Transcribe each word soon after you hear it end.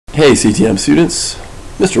Hey CTM students,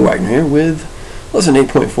 Mr. Wagner here with lesson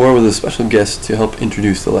 8.4 with a special guest to help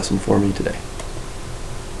introduce the lesson for me today.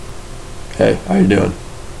 Hey, how you doing?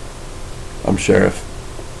 I'm Sheriff.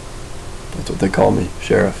 That's what they call me,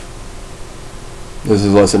 Sheriff. This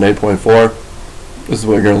is lesson 8.4. This is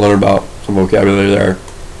what you're going to learn about, some vocabulary there,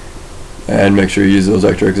 and make sure you use those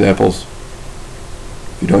extra examples.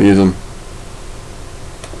 If you don't use them,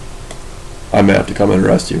 I may have to come and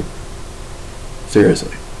arrest you.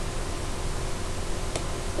 Seriously.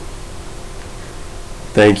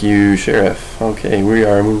 Thank you, Sheriff. Okay, we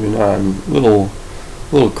are moving on. Little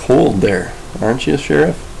cold there, aren't you,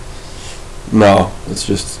 Sheriff? No, it's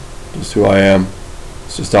just who I am.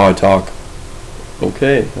 It's just how I talk.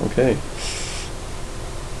 Okay.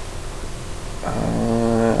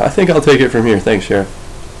 I think I'll take it from here. Thanks,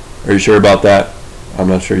 Sheriff. Are you sure about that? I'm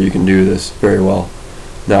not sure you can do this very well.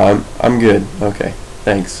 No, I'm good. Okay.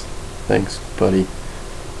 Thanks, buddy.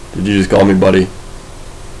 Did you just call me buddy?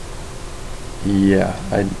 Yeah,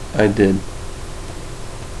 I did.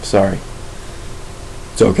 Sorry.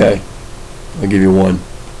 It's okay. I'll give you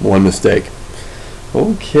one mistake.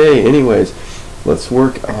 Okay, anyways, let's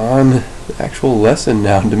work on the actual lesson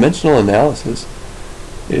now. Dimensional analysis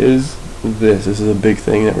is this. This is a big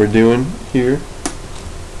thing that we're doing here.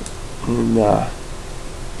 And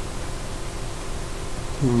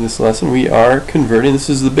in this lesson we are converting. This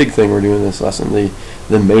is the big thing we're doing in this lesson,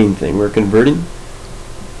 the main thing. We're converting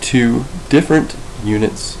to different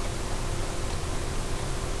units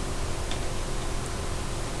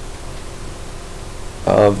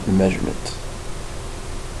of measurement.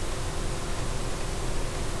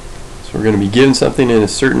 So we're going to be given something in a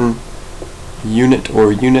certain unit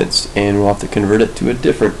or units, and we'll have to convert it to a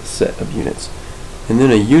different set of units. And then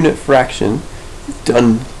a unit fraction. You've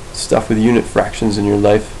done stuff with unit fractions in your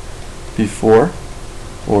life before,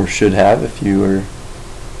 or should have if you were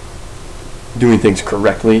doing things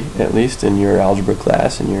correctly, at least in your algebra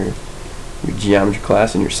class and your geometry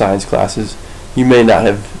class and your science classes. You may not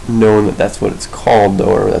have known that that's what it's called,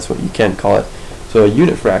 though, or that's what you can call it. So a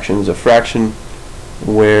unit fraction is a fraction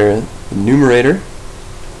where the numerator,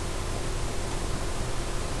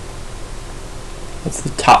 that's the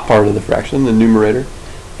top part of the fraction, the numerator,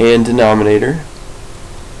 and denominator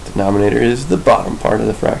is the bottom part of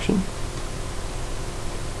the fraction,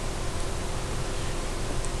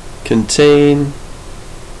 contain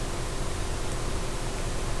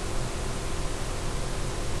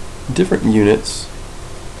different units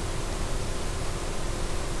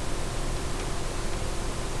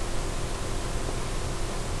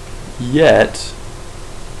yet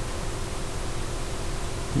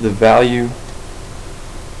the value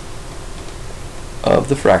of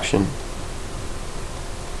the fraction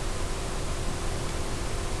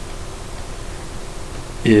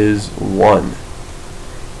is 1.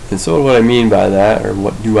 And so what I mean by that, or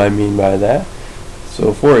what do I mean by that?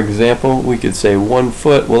 So for example, we could say 1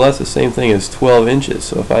 foot. Well, that's the same thing as 12 inches.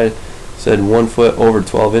 So if I said 1 foot over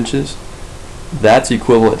 12 inches, that's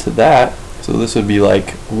equivalent to that. So this would be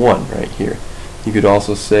like 1 right here. You could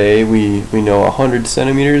also say we know 100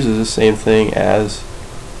 centimeters is the same thing as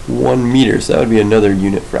 1 meter. So that would be another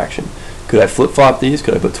unit fraction. Could I flip-flop these?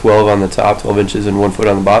 Could I put 12 on the top, 12 inches, and 1 foot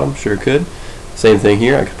on the bottom? Sure could. Same thing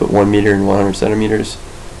here. I could put 1 meter and 100 centimeters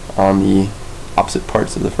on the opposite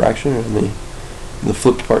parts of the fraction, or the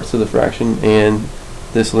flipped parts of the fraction, and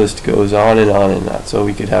this list goes on and on and on. So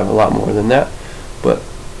we could have a lot more than that, but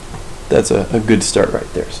that's a good start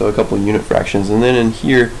right there. So a couple of unit fractions, and then in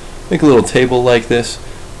here, make a little table like this.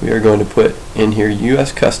 We are going to put in here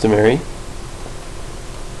U.S. customary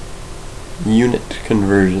unit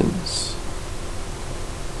conversions.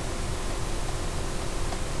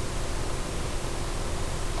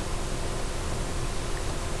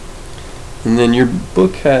 And then your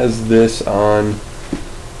book has this on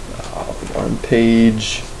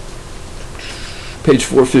page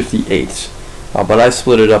 458. But I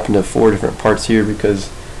split it up into 4 different parts here because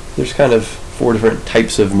there's kind of 4 different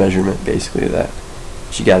types of measurement basically that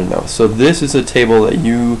you got to know. So this is a table that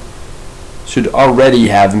you should already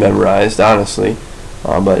have memorized, honestly.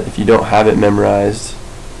 But if you don't have it memorized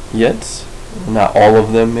yet, not all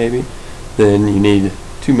of them maybe, then you need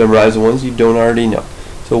to memorize the ones you don't already know.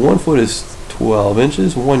 So 1 foot is 12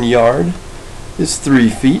 inches, 1 yard is 3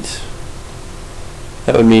 feet.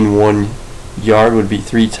 That would mean 1 yard would be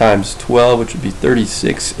 3 times 12, which would be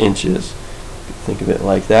 36 inches. Think of it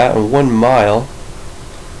like that. And 1 mile,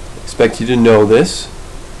 I expect you to know this.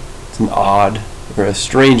 It's an odd or a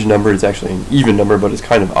strange number. It's actually an even number, but it's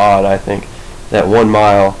kind of odd, I think, that 1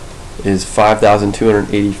 mile is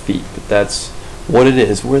 5,280 feet. But that's what it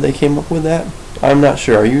is. Where they came up with that, I'm not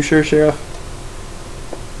sure. Are you sure, Sheriff?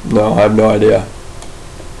 No, I have no idea.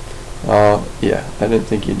 Yeah, I didn't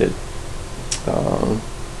think you did.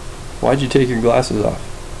 Why'd you take your glasses off?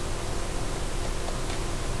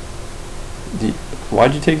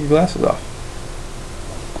 Why'd you take your glasses off?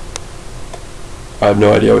 I have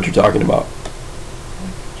no idea what you're talking about.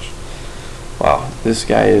 Wow, this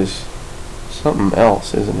guy is something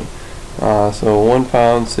else, isn't he? So 1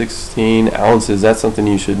 pound, 16 ounces, that's something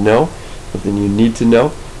you should know, something you need to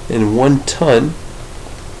know. And 1 ton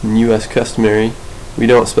in U.S. customary, we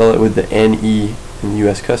don't spell it with the NE in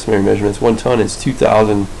U.S. customary measurements. 1 ton is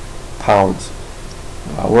 2,000 pounds.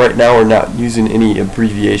 Right now we're not using any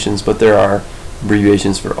abbreviations, but there are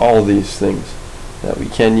abbreviations for all these things that we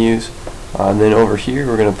can use. And then over here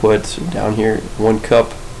we're going to put down here 1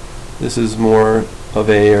 cup. This is more of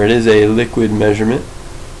a, or it is a liquid measurement.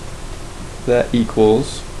 That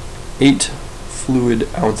equals 8 fluid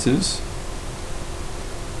ounces.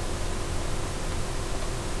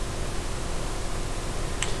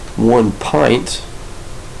 One pint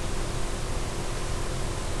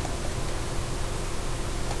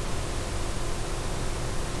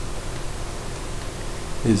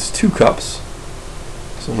is 2 cups.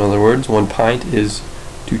 So in other words, 1 pint is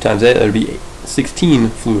 2 times 8. That would be 16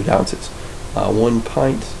 fluid ounces. 1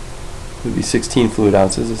 pint would be 16 fluid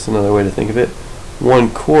ounces. That's another way to think of it.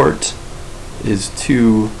 1 quart is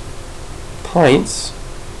 2 pints.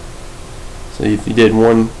 So if you did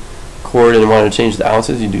 1 quart and wanted to change the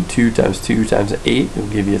ounces, you do 2 times 2 times 8. It will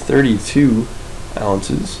give you 32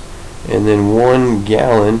 ounces. And then 1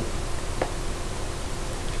 gallon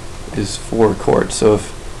is 4 quarts. So if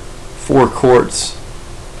 4 quarts,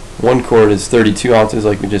 1 quart is 32 ounces,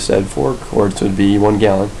 like we just said, 4 quarts would be 1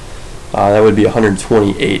 gallon. That would be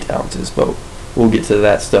 128 ounces, but we'll get to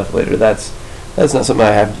that stuff later. That's not something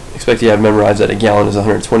I expect you to have memorized, that a gallon is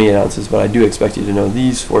 128 ounces, but I do expect you to know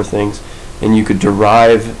these 4 things, and you could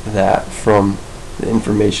derive that from the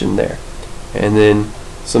information there. And then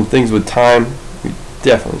some things with time, we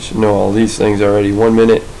definitely should know all these things already. 1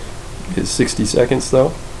 minute is 60 seconds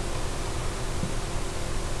though.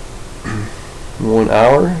 1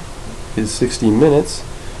 hour is 60 minutes.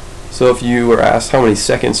 So if you were asked how many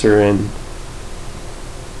seconds are in,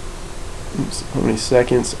 how many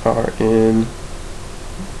seconds are in,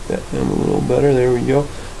 that a little better, there we go.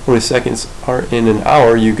 How many seconds are in an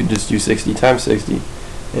hour, you could just do 60 times 60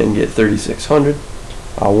 and get 3,600.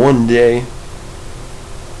 1 day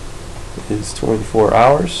is 24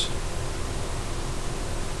 hours.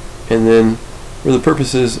 And then for the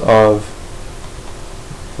purposes of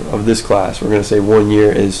this class, we're going to say 1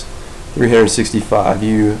 year is 365.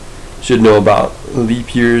 You should know about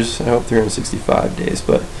leap years. I hope 365 days,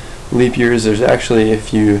 but leap years, there's actually,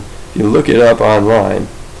 if you look it up online,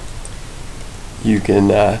 you can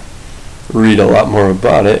read a lot more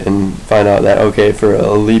about it and find out that, okay, for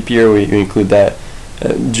a leap year we include that.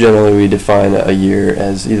 Generally we define a year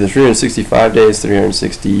as either 365 days,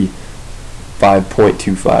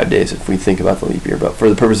 365.25 days if we think about the leap year, but for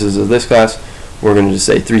the purposes of this class we're going to just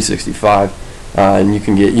say 365. And you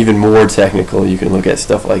can get even more technical. You can look at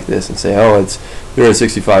stuff like this and say, oh, it's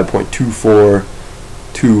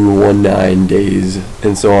 365.24219 days,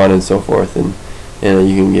 and so on and so forth. And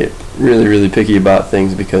you can get really, really picky about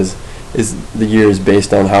things because the year is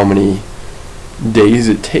based on how many days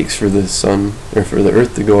it takes for the sun, or for the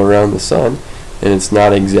Earth to go around the sun. And it's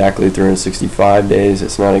not exactly 365 days.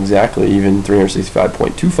 It's not exactly even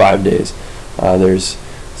 365.25 days. There's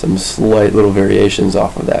some slight little variations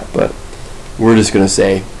off of that, but we're just going to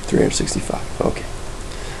say 365. Okay.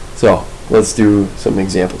 So let's do some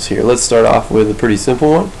examples here. Let's start off with a pretty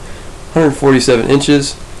simple one. 147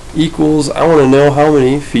 inches equals, I want to know how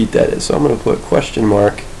many feet that is. So I'm going to put question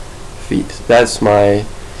mark feet. That's my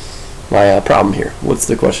problem here. What's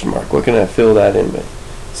the question mark? What can I fill that in with?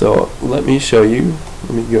 So let me show you.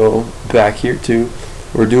 Let me go back here to,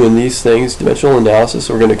 we're doing these things, dimensional analysis.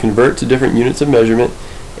 So we're going to convert to different units of measurement,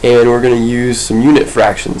 and we're going to use some unit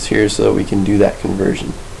fractions here so that we can do that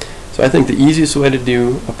conversion. So I think the easiest way to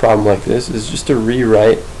do a problem like this is just to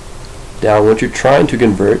rewrite down what you're trying to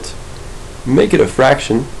convert, make it a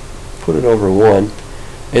fraction, put it over 1,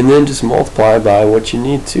 and then just multiply by what you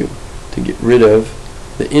need to get rid of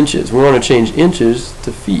the inches. We want to change inches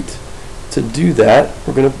to feet. To do that,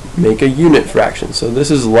 we're going to make a unit fraction. So this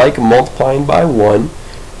is like multiplying by 1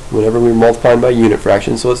 whenever we're multiplying by unit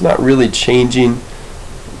fraction. So it's not really changing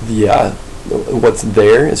the what's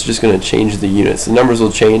there, it's just going to change the units. The numbers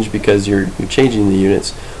will change because you're changing the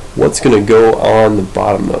units. What's going to go on the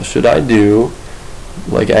bottom though? Should I do,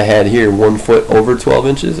 like I had here, 1 foot over 12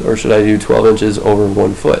 inches, or should I do 12 inches over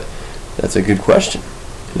 1 foot? That's a good question.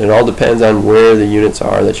 And it all depends on where the units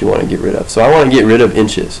are that you want to get rid of. So I want to get rid of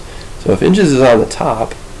inches. So if inches is on the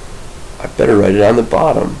top, I better write it on the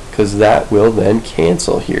bottom, because that will then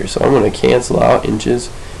cancel here. So I'm going to cancel out inches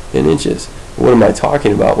and inches. What am I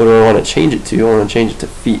talking about? What do I want to change it to? I want to change it to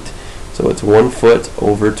feet. So it's 1 foot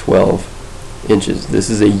over 12 inches. This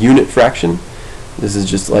is a unit fraction. This is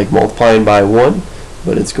just like multiplying by 1,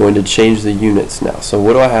 but it's going to change the units now. So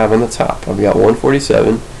what do I have on the top? I've got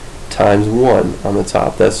 147 times 1 on the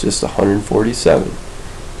top. That's just 147.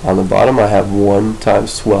 On the bottom I have 1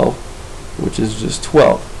 times 12, which is just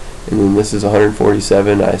 12. And then this is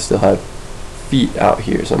 147. I still have feet out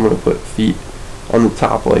here, so I'm going to put feet on the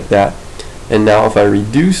top like that. And now if I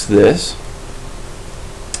reduce this,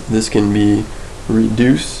 this can be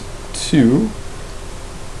reduced to,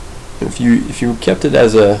 if you kept it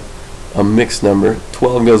as a mixed number,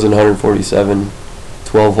 12 goes in 147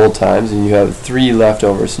 12 whole times, and you have 3 left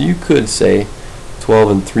over. So you could say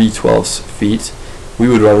 12 and 3/12 feet. We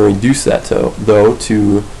would want to reduce that though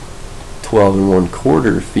to 12 and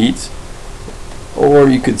 1/4 feet. Or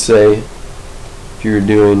you could say, if you're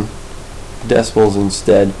doing decimals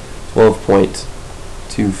instead,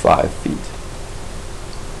 12.25 feet.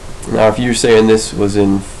 Now if you're saying this was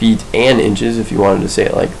in feet and inches, if you wanted to say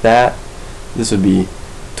it like that, this would be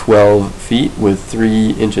 12 feet with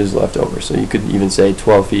 3 inches left over. So you could even say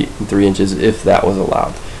 12 feet and 3 inches if that was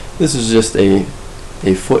allowed. This is just a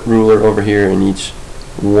foot ruler over here, and each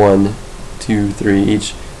 1, 2, 3,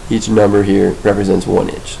 each number here represents 1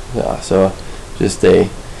 inch. So just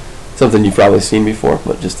something you've probably seen before,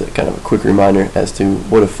 but just a kind of a quick reminder as to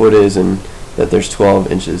what a foot is and that there's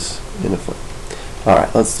 12 inches in a foot.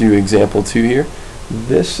 Alright, let's do example 2 here.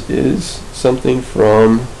 This is something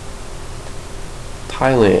from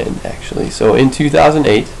Thailand, actually. So in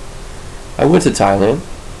 2008, I went to Thailand,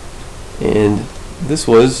 and this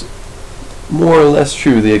was more or less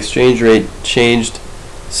true. The exchange rate changed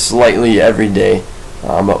slightly every day,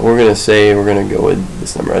 but we're going to go with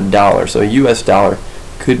this number, $1. So a US dollar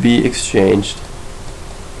could be exchanged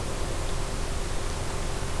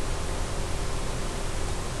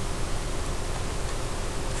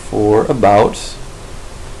for about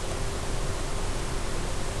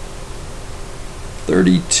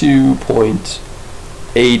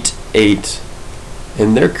 32.88,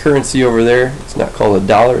 and their currency over there, it's not called a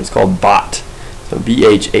dollar, it's called baht. So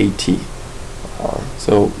B-H-A-T.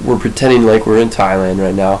 So we're pretending like we're in Thailand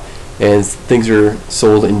right now, and things are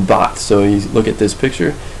sold in baht. So you look at this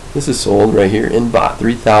picture, this is sold right here in baht,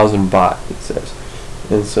 3,000 baht it says.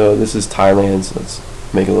 And so this is Thailand, so let's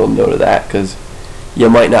make a little note of that, because you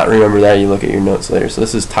might not remember that. You look at your notes later. So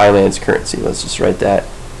this is Thailand's currency. Let's just write that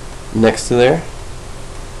next to there.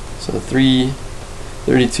 So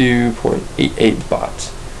 32.88 baht.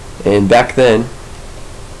 And back then,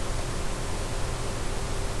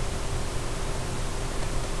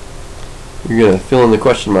 you're going to fill in the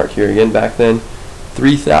question mark here again. Back then,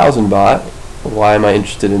 3,000 baht. Why am I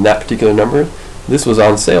interested in that particular number? This was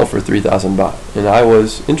on sale for 3,000 baht, and I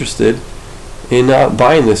was interested in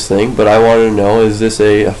buying this thing, but I wanted to know, is this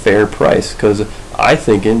a fair price? Because I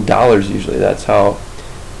think in dollars usually. That's how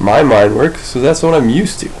my mind works, so that's what I'm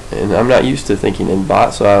used to, and I'm not used to thinking in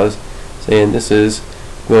baht. So I was saying this is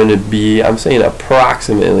going to be, I'm saying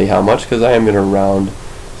approximately how much, because I am going to round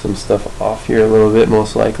some stuff off here a little bit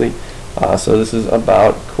most likely. So this is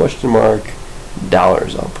about question mark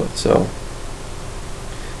dollars I'll put. So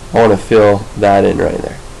I want to fill that in right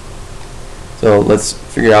there. So let's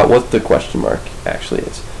figure out what the question mark actually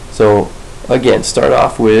is. So again, start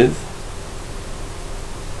off with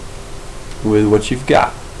what you've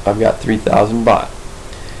got. I've got 3,000 baht,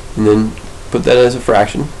 and then put that as a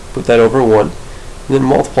fraction, put that over 1, and then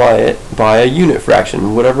multiply it by a unit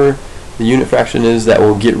fraction, whatever the unit fraction is that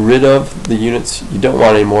will get rid of the units you don't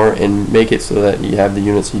want anymore and make it so that you have the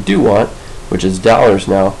units you do want, which is dollars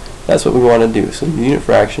now. That's what we want to do. So the unit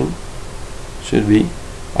fraction should be,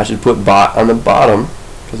 I should put baht on the bottom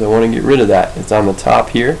because I want to get rid of that. It's on the top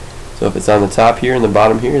here, so if it's on the top here and the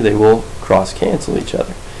bottom here, they will cross cancel each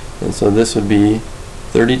other. And so this would be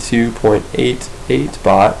 32.88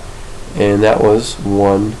 baht, and that was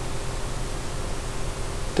 $1.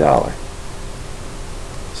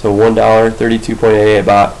 So $1, 32.88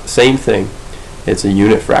 baht, same thing. It's a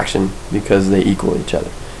unit fraction because they equal each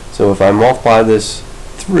other. So if I multiply this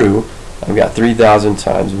through, I've got 3,000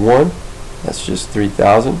 times 1, that's just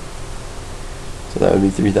 3,000. So that would be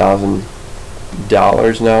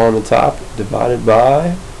 $3,000 now on the top, divided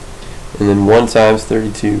by, and then 1 times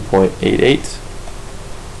 32.88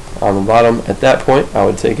 on the bottom. At that point, I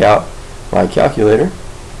would take out my calculator,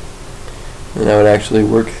 and I would actually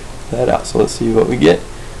work that out. So let's see what we get.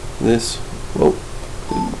 This, whoa,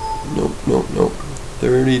 Nope.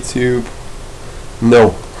 32.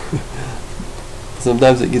 No.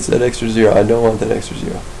 Sometimes it gets that extra zero. I don't want that extra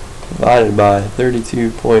zero. Divided by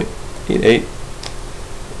 32.88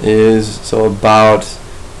 is so about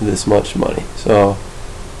this much money. So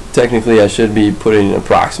technically I should be putting an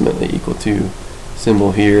approximately equal to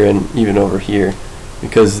symbol here and even over here,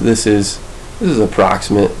 because this is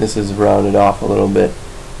approximate. This is rounded off a little bit.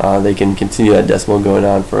 They can continue that decimal going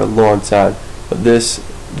on for a long time, but this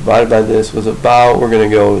divided by this was about, we're going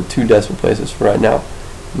to go with 2 decimal places for right now,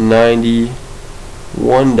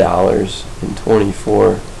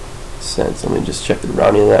 $91.24. Let me just check the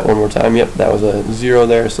rounding of that one more time. Yep, that was a 0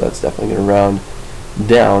 there, so that's definitely going to round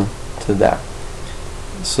down to that.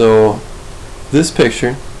 So this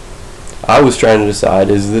picture, I was trying to decide,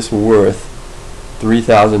 is this worth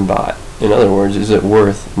 3,000 baht? In other words, is it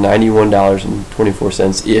worth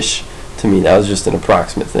 $91.24-ish to me? That was just an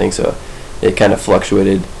approximate thing, so it kind of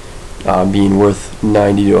fluctuated, being worth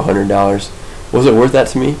 $90 to $100. Was it worth that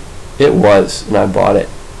to me? It was, and I bought it.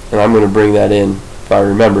 And I'm going to bring that in, if I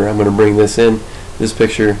remember, I'm going to bring this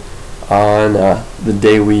picture on the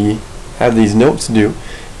day we have these notes due,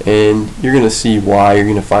 and you're going to see why. You're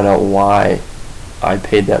going to find out why I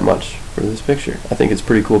paid that much for this picture. I think it's a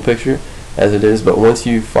pretty cool picture as it is, but once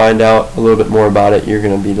you find out a little bit more about it, you're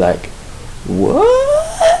going to be like,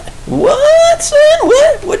 what, son?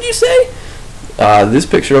 What'd you say? This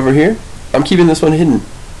picture over here, I'm keeping this one hidden.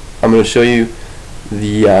 I'm going to show you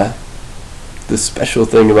the special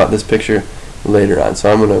thing about this picture later on. So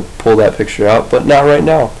I'm going to pull that picture out, but not right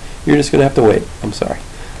now. You're just going to have to wait. I'm sorry.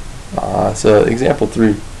 So example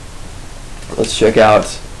 3. Let's check out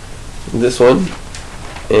this one.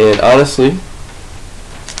 And honestly,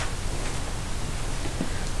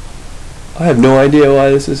 I have no idea why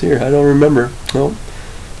this is here. I don't remember. No,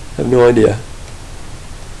 I have no idea.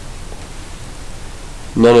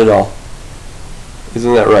 None at all.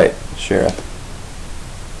 Isn't that right, Sheriff?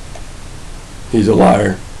 He's a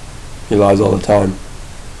liar. He lies all the time.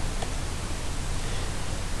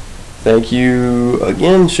 Thank you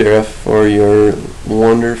again, Sheriff, for your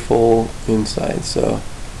wonderful insight. So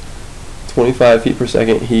 25 feet per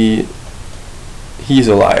second, he's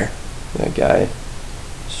a liar. That guy,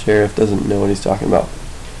 Sheriff, doesn't know what he's talking about.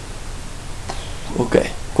 Okay,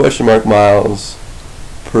 question mark miles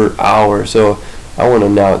per hour. So I want to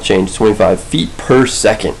now change 25 feet per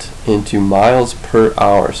second into miles per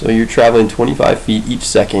hour. So you're traveling 25 feet each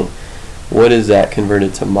second. What is that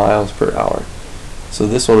converted to miles per hour? So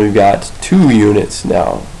this one, we've got 2 units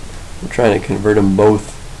now. We're trying to convert them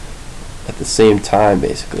both at the same time,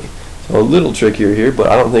 basically. So a little trickier here, but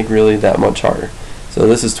I don't think really that much harder. So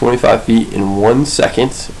this is 25 feet in 1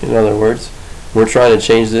 second. In other words, we're trying to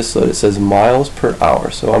change this so that it says miles per hour.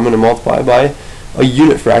 So I'm going to multiply by a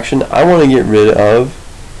unit fraction. I want to get rid of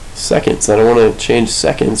seconds. I don't want to change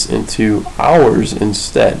seconds into hours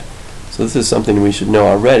instead. So this is something we should know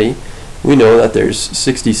already. We know that there's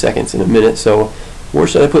 60 seconds in a minute, so where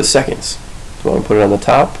should I put seconds? Do I want to put it on the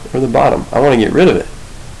top or the bottom? I want to get rid of it.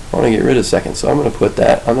 I want to get rid of seconds, so I'm going to put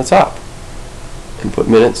that on the top and put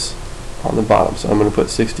minutes on the bottom. So I'm going to put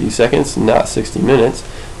 60 seconds, not 60 minutes.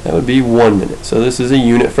 That would be 1 minute. So this is a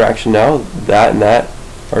unit fraction now. That and that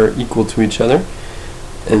are equal to each other,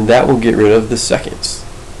 and that will get rid of the seconds.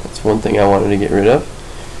 That's one thing I wanted to get rid of.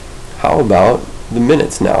 How about the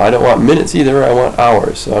minutes now? I don't want minutes either, I want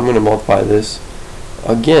hours. So I'm going to multiply this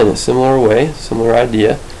again a similar way, similar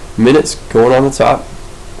idea. Minutes going on the top,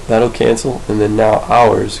 that'll cancel, and then now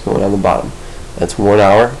hours going on the bottom. That's 1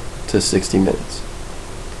 hour to 60 minutes.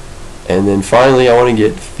 And then finally I want to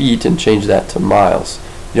get feet and change that to miles.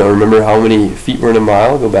 You don't remember how many feet were in a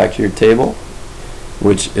mile? Go back to your table,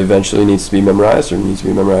 which eventually needs to be memorized, or needs to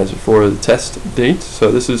be memorized before the test date.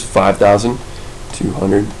 So this is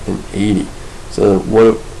 5,280. So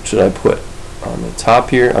what should I put on the top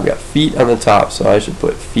here? I've got feet on the top, so I should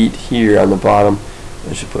put feet here on the bottom.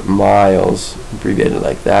 I should put miles, abbreviated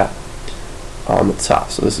like that, on the top.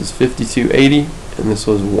 So this is 5,280, and this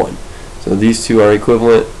was 1. So these two are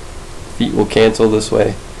equivalent. Feet will cancel this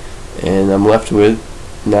way, and I'm left with,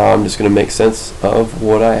 now I'm just going to make sense of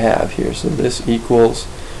what I have here. So this equals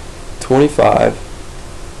 25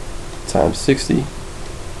 times 60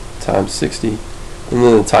 times 60, and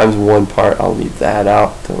then the times 1 part, I'll leave that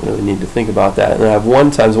out. Don't really need to think about that. And then I have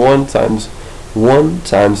 1 times 1 times 1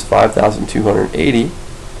 times 5,280.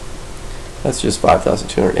 That's just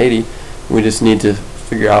 5,280. We just need to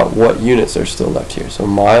figure out what units are still left here. So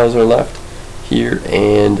miles are left here,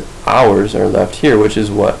 and hours are left here, which is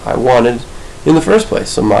what I wanted in the first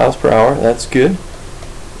place. So miles per hour, that's good.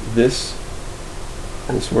 This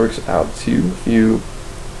works out to, if you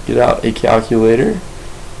get out a calculator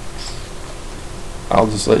I'll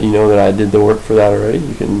just let you know that I did the work for that already.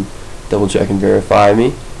 You can double check and verify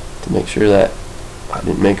me to make sure that I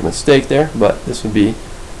didn't make a mistake there, but this would be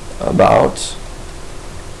about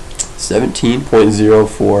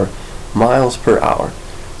 17.04 miles per hour.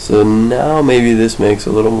 So now maybe this makes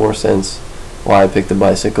a little more sense why I picked the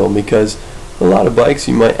bicycle, because a lot of bikes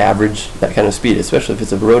you might average that kind of speed, especially if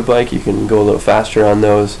it's a road bike. You can go a little faster on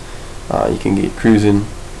those. You can get cruising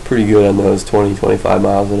pretty good on those 20-25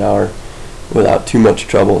 miles an hour without too much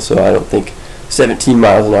trouble, so I don't think 17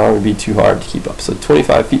 miles an hour would be too hard to keep up. So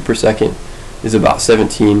 25 feet per second is about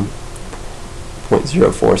 17.04,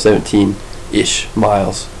 17-ish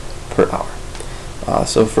miles per hour.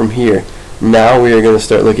 So from here, now we are going to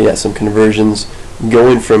start looking at some conversions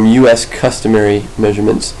going from US customary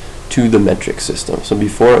measurements to the metric system. So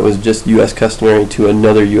before it was just US customary to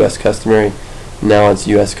another US customary, now it's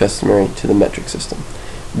US customary to the metric system.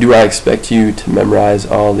 Do I expect you to memorize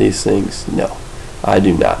all these things? No, I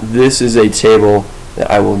do not. This is a table that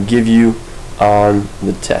I will give you on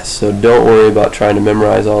the test, so don't worry about trying to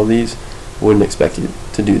memorize all these. Wouldn't expect you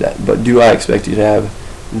to do that. But do I expect you to have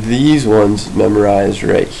these ones memorized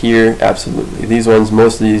right here? Absolutely. These ones,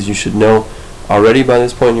 most of these you should know already by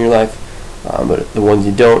this point in your life, but the ones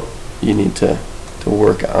you don't, you need to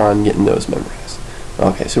work on getting those memorized.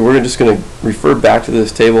 Okay, so we're just going to refer back to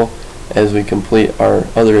this table as we complete our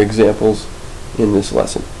other examples in this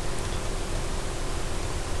lesson.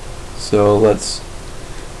 So let's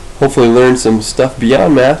hopefully learn some stuff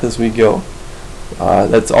beyond math as we go.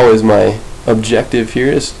 That's always my objective here,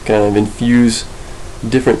 is kind of infuse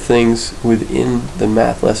different things within the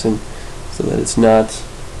math lesson so that it's not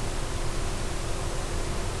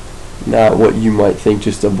what you might think,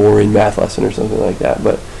 just a boring math lesson or something like that,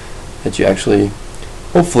 but that you actually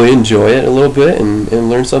hopefully enjoy it a little bit and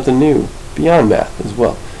learn something new beyond math as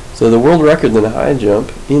well. So the world record in the high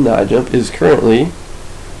jump is currently,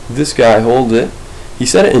 this guy holds it. He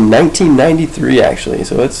set it in 1993 actually,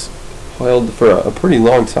 so it's held for a pretty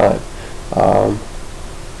long time.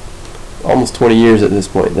 Almost 20 years at this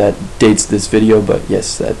point. That dates this video, but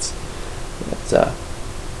yes, that's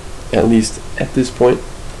at least at this point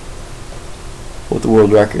what the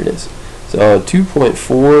world record is. So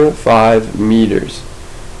 2.45 meters.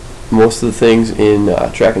 Most of the things in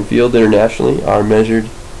track and field internationally are measured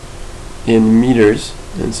in meters,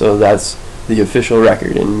 and so that's the official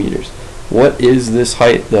record in meters. What is this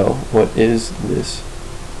height though? What is this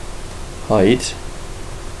height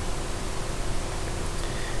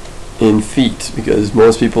in feet? Because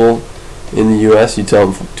most people in the US, you tell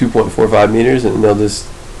them 2.45 meters and they'll just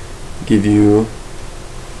give you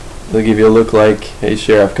a look like, hey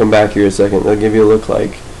Sheriff, come back here a second. They'll give you a look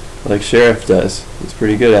like Sheriff does. He's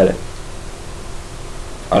pretty good at it.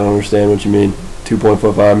 I don't understand what you mean.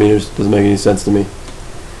 2.45 meters doesn't make any sense to me.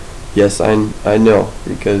 Yes, I know,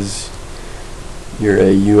 because you're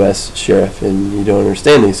a US Sheriff and you don't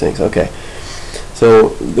understand these things. Okay, so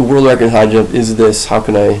the world record high jump is this. How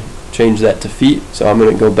can I change that to feet? So I'm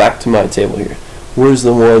going to go back to my table here. Where's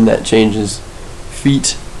the one that changes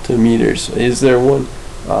feet to meters? Is there one?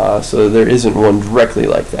 So there isn't one directly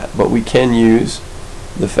like that, but we can use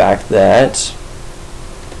the fact that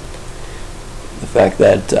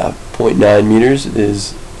 0.9 meters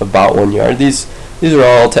is about 1 yard. These are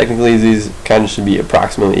all technically, these kind of should be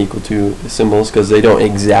approximately equal to symbols because they don't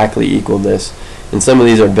exactly equal this, and some of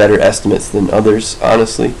these are better estimates than others.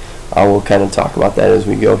 Honestly, I will kind of talk about that as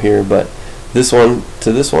we go here, but this one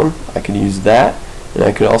to this one, I could use that, and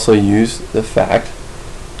I could also use the fact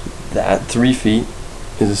that 3 feet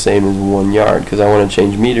is the same as 1 yard, because I want to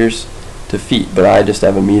change meters to feet, but I just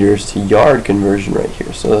have a meters to yard conversion right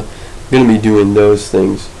here. So I'm going to be doing those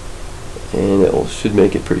things, and it should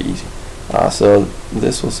make it pretty easy. So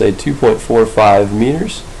this will say 2.45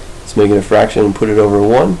 meters. Let's make it a fraction and put it over 1.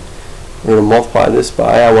 We're going to multiply this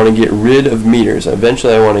by, I want to get rid of meters.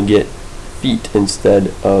 Eventually I want to get feet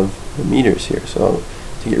instead of the meters here. So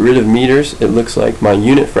to get rid of meters, it looks like my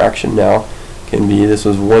unit fraction now can be, this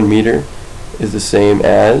was 1 meter, is the same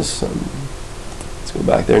as, let's go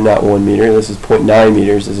back there, not 1 meter, this is 0.9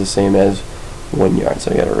 meters is the same as 1 yard.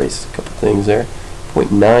 So I got to erase a couple things there.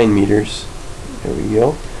 0.9 meters, there we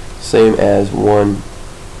go, same as 1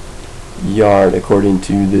 yard according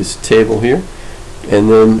to this table here.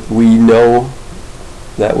 And then we know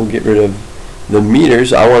that we'll get rid of the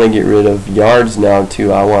meters. I want to get rid of yards now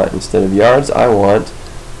too. I want, instead of yards, I want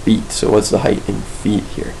feet. So what's the height in feet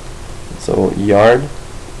here? So yard,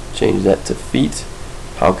 change that to feet.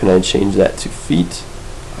 How can I change that to feet?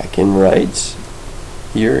 I can write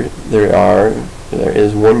here, there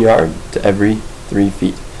is 1 yard to every 3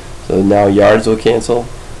 feet. So now yards will cancel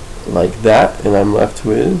like that, and I'm left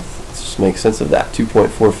with, let's Let's make sense of that.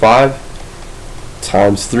 2.45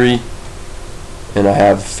 times 3, and I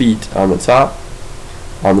have feet on the top.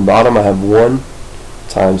 On the bottom I have 1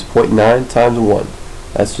 times 0.9 times 1.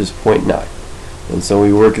 That's just 0.9. And so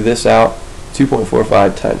we work this out,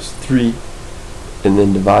 2.45 times 3, and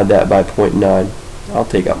then divide that by 0.9. I'll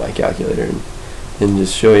take out my calculator and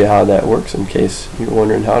just show you how that works in case you're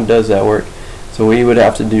wondering how does that work. So we would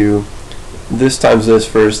have to do this times this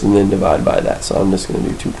first and then divide by that. So I'm just going to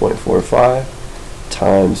do 2.45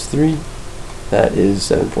 times 3. That is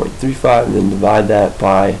 7.35, and then divide that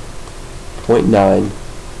by 0.9.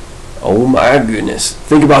 Oh my goodness.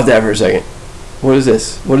 Think about that for a second. What is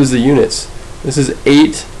this? What is the units? This is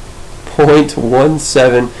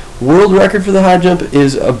 8.17. World record for the high jump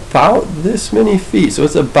is about this many feet. So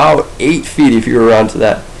it's about 8 feet if you're around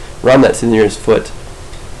that to the nearest foot.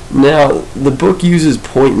 Now, the book uses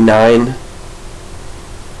 0.9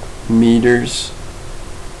 meters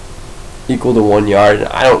equal to 1 yard. And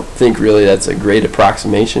I don't think really that's a great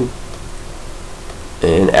approximation.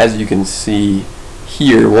 And as you can see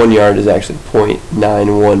here, 1 yard is actually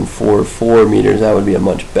 0.9144 meters. That would be a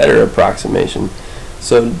much better approximation.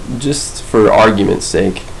 So just for argument's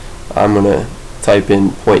sake, I'm going to type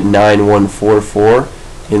in 0.9144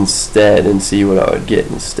 instead and see what I would get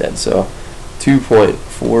instead. So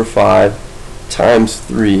 2.45 times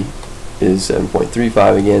 3 is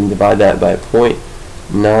 7.35 again. Divide that by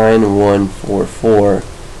 0.9144,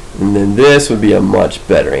 and then this would be a much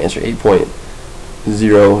better answer,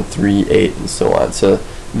 8.038 and so on. So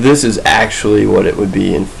this is actually what it would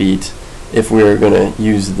be in feet. If we were going to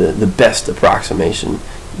use the best approximation,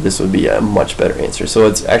 this would be a much better answer. So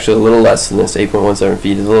it's actually a little less than this. 8.17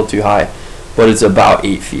 feet is a little too high, but it's about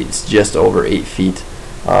 8 feet. It's just over 8 feet.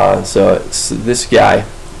 So this guy,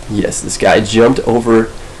 yes, this guy jumped over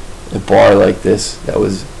a bar like this that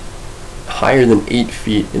was higher than 8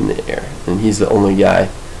 feet in the air, and he's the only guy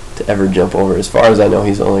to ever jump over. As far as I know,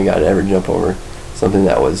 he's the only guy to ever jump over something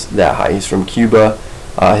that was that high. He's from Cuba.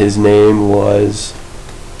 His name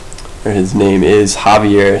is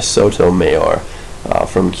Javier Sotomayor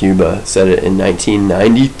from Cuba. Said it in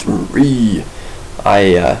 1993.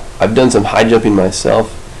 I've done some high jumping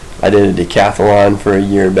myself. I did a decathlon for a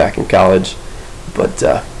year back in college, but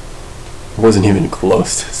wasn't even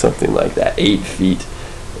close to something like that. 8 feet.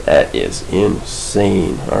 That is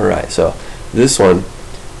insane. Alright, so this one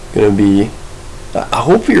going to be, I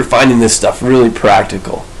hope you're finding this stuff really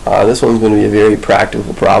practical. This one's going to be a very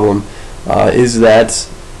practical problem. Is that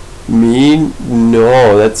me?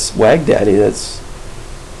 No, that's Wag Daddy. That's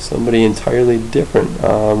somebody entirely different.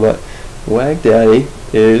 But Wag Daddy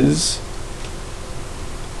is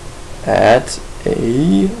at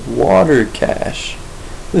a water cache.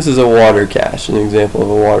 This is a water cache, an example of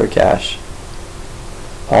a water cache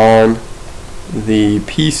on the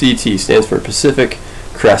PCT, stands for Pacific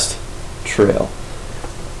Crest Trail.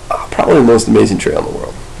 Probably the most amazing trail in the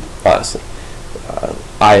world, honestly.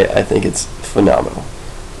 I think it's phenomenal.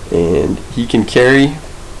 And he can carry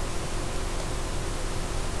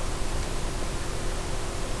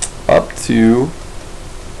up to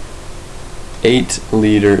 8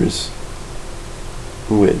 liters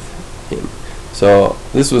with him. So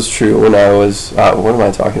this was true when I was, what am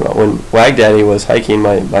I talking about? When Wag Daddy was hiking,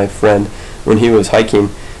 my friend, when he was hiking,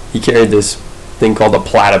 he carried this thing called a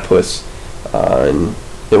platypus. And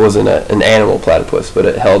it wasn't an animal platypus, but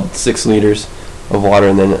it held 6 liters of water,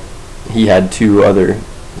 and then he had 2 other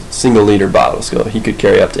single liter bottles, so he could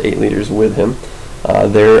carry up to 8 liters with him.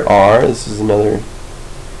 This is another,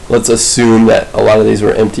 let's assume that a lot of these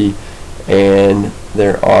were empty, and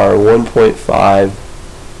there are 1.5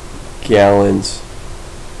 gallons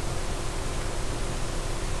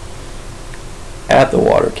at the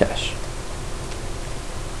water cache.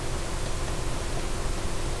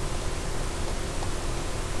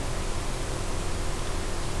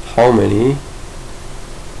 How many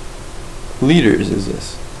liters is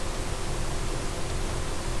this?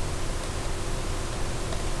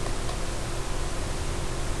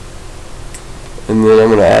 And then I'm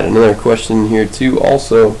going to add another question here too.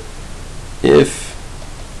 Also, if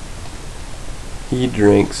he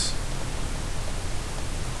drinks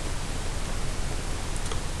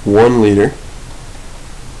 1 liter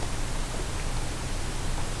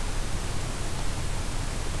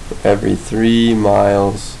for every 3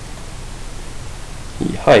 miles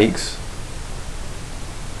he hikes,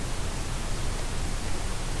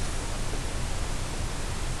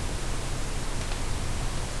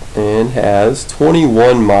 and has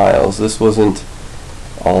 21 miles. This wasn't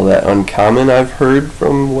all that uncommon, I've heard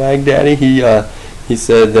from Wag Daddy. He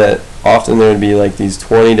said that often there would be like these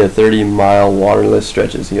 20 to 30 mile waterless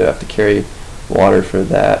stretches. He would have to carry water for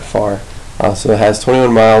that far. So it has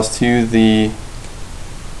 21 miles to the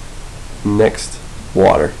next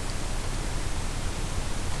water.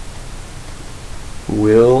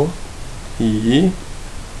 Will he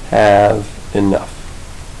have enough?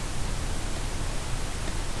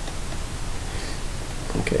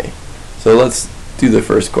 Okay, so let's do the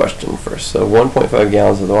first question first. So 1.5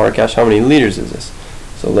 gallons of the water cache, how many liters is this?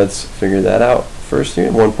 So let's figure that out first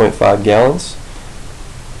here. 1.5 gallons.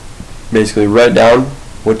 Basically write down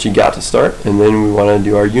what you got to start, and then we want to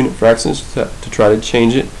do our unit fractions to try to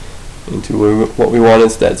change it into what we want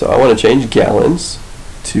instead. So I want to change gallons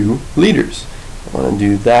to liters. I want to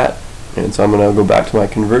do that, and so I'm going to go back to my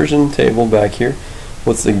conversion table back here.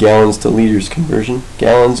 What's the gallons to liters conversion?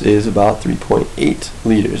 Gallons is about 3.8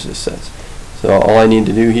 liters, it says. So all I need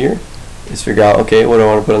to do here is figure out, okay, what do I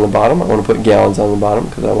want to put on the bottom? I want to put gallons on the bottom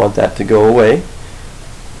because I want that to go away.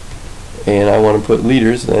 And I want to put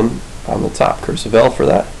liters then on the top, cursive L for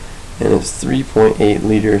that. And it's 3.8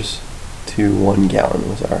 liters to 1 gallon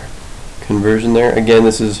was our conversion there. Again,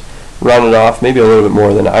 this is rounded off, maybe a little bit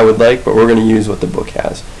more than I would like, but we're going to use what the book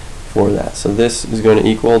has for that. So this is going to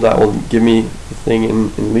equal, that will give me the thing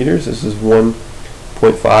in liters. This is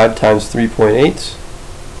 1.5 times 3.8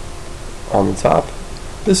 on the top.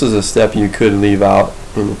 This is a step you could leave out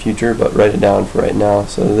in the future, but write it down for right now.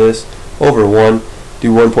 So this over 1,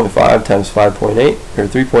 do 1.5 times 5.8, or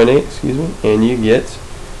 3.8, excuse me, and you get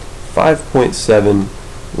 5.7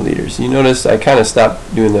 liters. You notice I kind of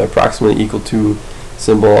stopped doing the approximately equal to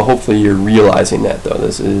symbol. Hopefully you're realizing that though.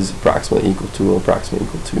 This is approximately equal to, approximately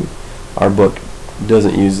equal to. Our book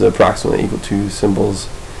doesn't use the approximately equal to symbols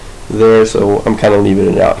there, so I'm kind of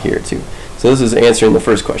leaving it out here too. So this is answering the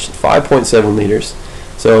first question, 5.7 liters.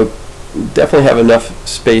 So definitely have enough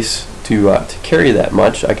space to carry that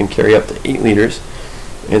much. I can carry up to 8 liters.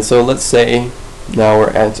 And so let's say now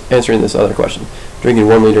we're answering this other question, drinking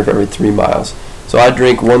 1 liter for every 3 miles. So I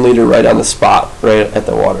drink 1 liter right on the spot, right at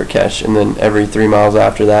the water cache, and then every 3 miles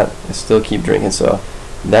after that, I still keep drinking. So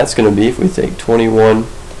that's going to be, if we take 21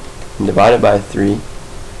 and divide it by 3,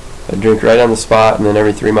 I drink right on the spot, and then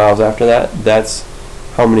every 3 miles after that, that's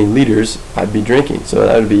how many liters I'd be drinking. So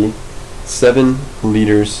that would be 7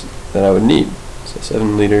 liters that I would need. So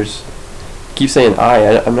 7 liters. I keep saying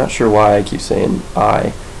I'm not sure why I keep saying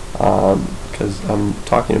I, because I'm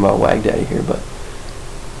talking about Wag Daddy here, but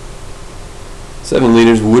 7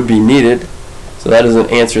 liters would be needed. So that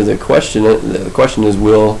doesn't answer the question. The question is,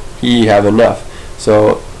 will he have enough?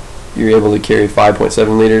 So you're able to carry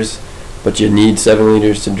 5.7 liters, but you need 7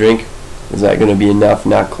 liters to drink. Is that going to be enough?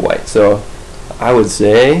 Not quite. So I would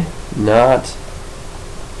say not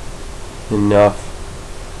enough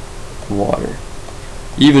water.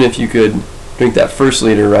 Even if you could drink that first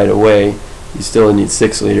liter right away, you still need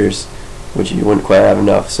 6 liters, which you wouldn't quite have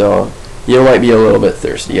enough. So you might be a little bit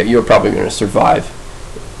thirsty. You're probably going to survive.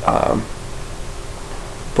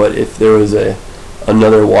 But if there was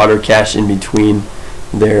another water cache in between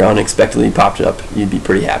there unexpectedly popped up, you'd be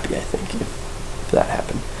pretty happy, I think, if that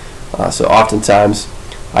happened. So oftentimes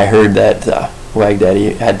I heard that Wag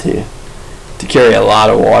Daddy had to carry a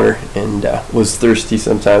lot of water and was thirsty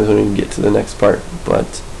sometimes when we get to the next part,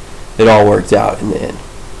 but it all worked out in the end.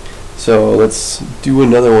 So let's do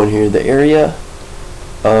another one here. The area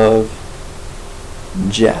of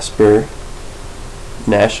Jasper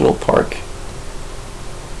National Park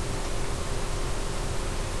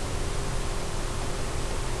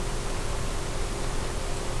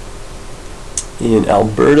in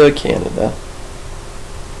Alberta, Canada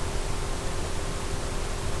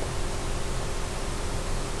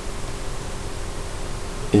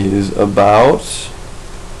is about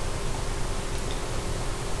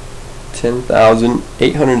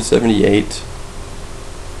 10,878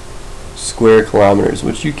 square kilometers,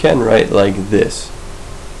 which you can write like this.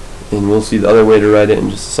 And we'll see the other way to write it in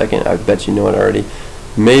just a second. I bet you know it already.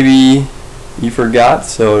 Maybe you forgot,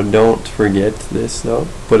 so don't forget this though.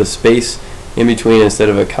 Put a space in between instead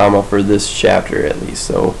of a comma for this chapter at least.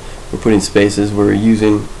 So we're putting spaces. We're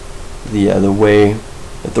using the way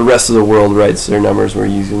that the rest of the world writes their numbers. We're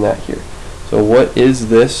using that here. So what is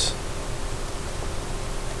this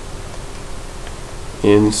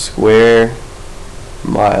in square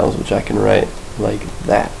miles, which I can write like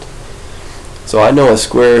that? So I know a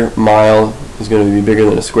square mile is going to be bigger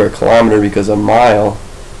than a square kilometer because a mile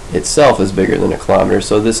itself is bigger than a kilometer.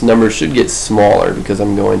 So this number should get smaller because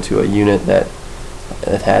I'm going to a unit that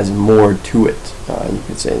has more to it. You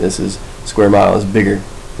could say this is square mile is bigger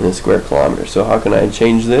than a square kilometer. So how can I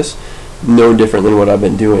change this? No different than what I've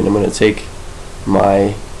been doing. I'm going to take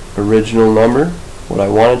my original number, what I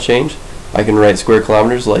want to change. I can write square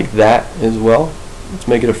kilometers like that as well, let's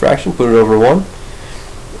make it a fraction, put it over 1.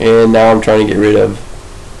 And now I'm trying to get rid of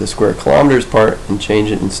the square kilometers part and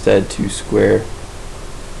change it instead to square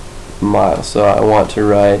miles. So I want to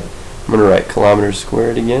write, I'm going to write kilometers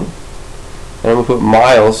squared again. And I'm going to put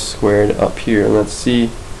miles squared up here. And let's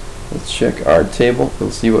check our table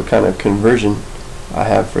and see what kind of conversion I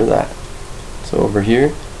have for that. So over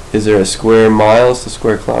here, is there a square miles to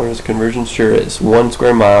square kilometers conversion? Sure is. 1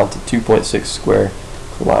 square mile to 2.6 square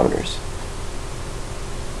kilometers.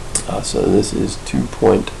 So this is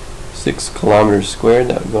 2.6 kilometers squared.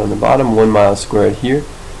 That would go on the bottom. 1 mile squared here.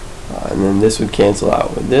 And then this would cancel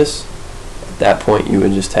out with this. At that point, you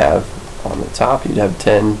would just have on the top, you'd have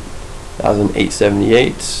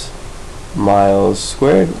 10,878 miles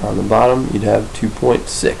squared. On the bottom, you'd have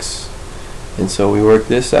 2.6. And so we work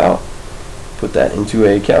this out, put that into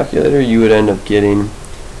a calculator, you would end up getting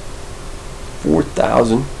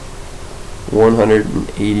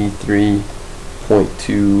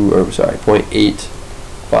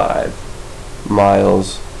 0.85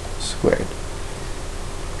 miles squared.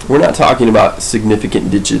 We're not talking about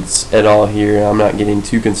significant digits at all here. I'm not getting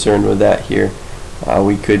too concerned with that here.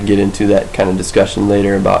 We could get into that kind of discussion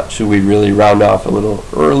later about should we really round off a little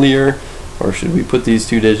earlier or should we put these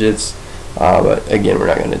 2 digits. But again, we're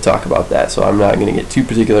not going to talk about that, so I'm not going to get too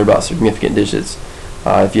particular about significant digits.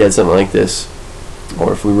 If you had something like this,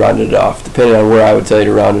 or if we rounded it off, depending on where I would tell you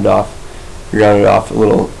to round it off, you round it off a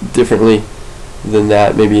little differently than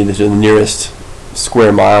that. Maybe to the nearest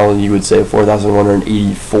square mile, you would say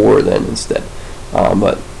 4,184 then instead.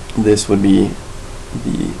 But this would be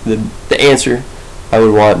the answer I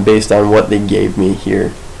would want based on what they gave me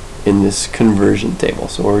here in this conversion table.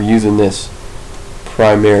 So we're using this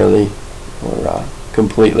primarily or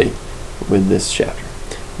completely with this chapter.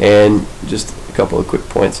 And just a couple of quick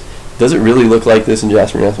points. Does it really look like this in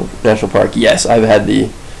Jasper National Park? Yes, I've had the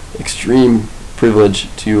extreme privilege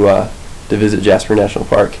to visit Jasper National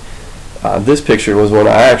Park. This picture was one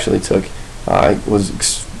I actually took. I was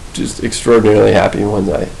just extraordinarily happy once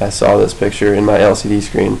I saw this picture in my LCD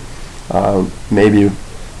screen. Maybe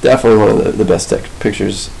definitely one of the best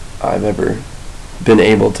pictures I've ever been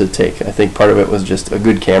able to take. I think part of it was just a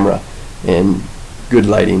good camera and good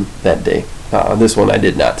lighting that day. This one I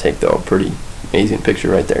did not take though. Pretty amazing picture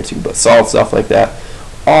right there too. But saw stuff like that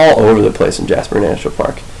all over the place in Jasper National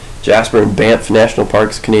Park. Jasper and Banff National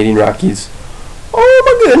Parks, Canadian Rockies. Oh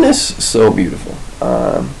my goodness, so beautiful.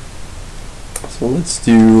 So let's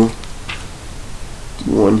do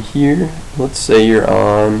one here. Let's say you're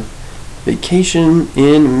on vacation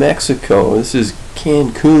in Mexico. This is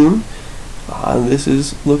Cancun.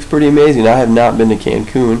 Looks pretty amazing. I have not been to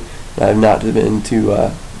Cancun. I have not been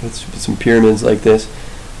to some pyramids like this.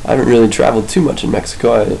 I haven't really traveled too much in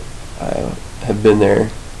Mexico. I have been there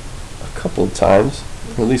a couple of times,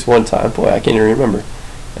 or at least one time. Boy, I can't even remember.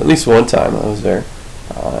 At least one time I was there.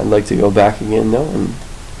 I'd like to go back again though and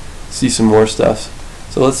see some more stuff.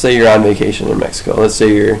 So let's say you're on vacation in Mexico. Let's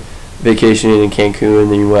say you're vacationing in Cancun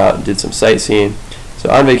and then you went out and did some sightseeing. So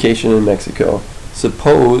on vacation in Mexico,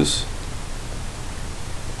 suppose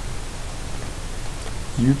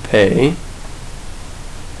you pay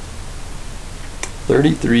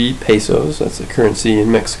 33 pesos. That's the currency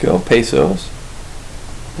in Mexico. Pesos.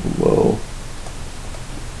 Whoa.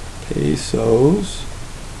 Pesos.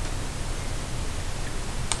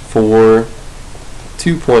 For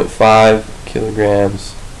 2.5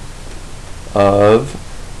 kilograms of,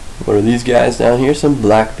 what are these guys down here? Some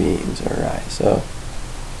black beans. Alright, so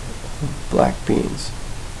black beans.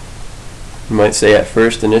 You might say at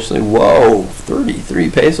first initially, whoa, 33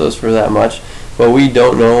 pesos for that much. But we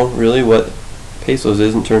don't know really what pesos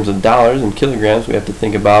is in terms of dollars and kilograms. We have to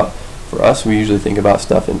think about, for us, we usually think about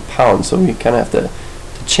stuff in pounds. So we kind of have to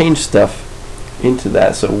change stuff into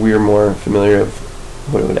that so we're more familiar with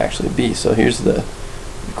what it would actually be. So here's the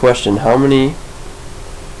question: how many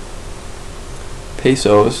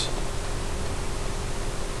pesos,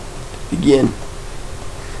 begin,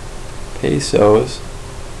 pesos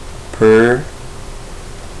per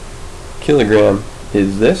kilogram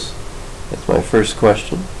is this? That's my first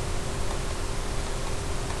question.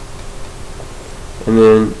 And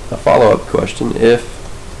then a follow-up question: if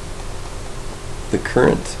the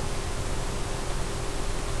current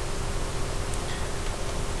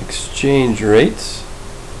exchange rates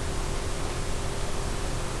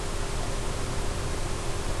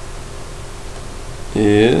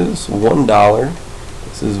is $1,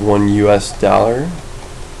 this is $1 US,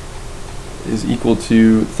 is equal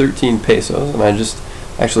to 13 pesos, and I just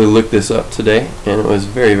actually looked this up today and it was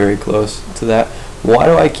very, very close to that. Why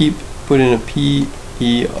do I keep putting a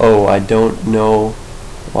PEO? I don't know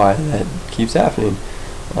why that keeps happening.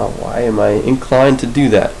 Why am I inclined to do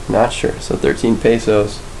that? Not sure. So 13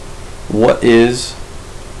 pesos. What is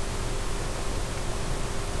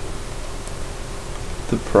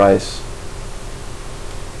the price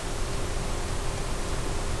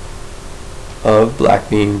of black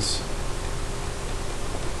beans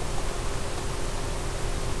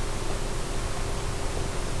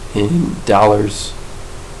in dollars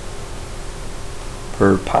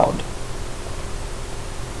per pound?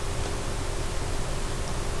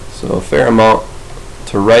 So a fair amount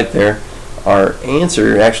to write there. Our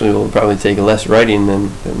answer actually will probably take less writing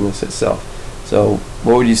than this itself. So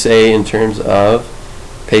what would you say in terms of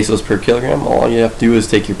pesos per kilogram? All you have to do is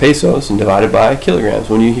take your pesos and divide it by kilograms.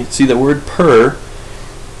 When you see the word per,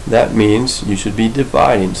 that means you should be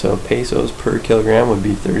dividing. So pesos per kilogram would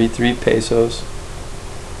be 33 pesos.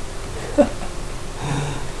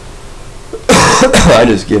 I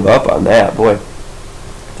just give up on that, boy.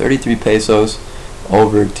 33 pesos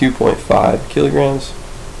over 2.5 kilograms.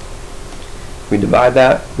 We divide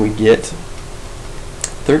that, we get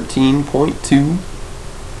 13.2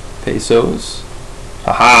 pesos.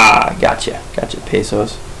 Haha, gotcha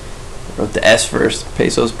pesos. I wrote the S first,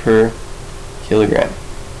 pesos per kilogram.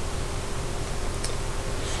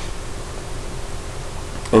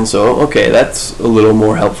 And so, okay, that's a little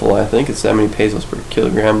more helpful, I think. It's that many pesos per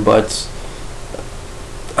kilogram, but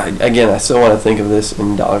again, I still want to think of this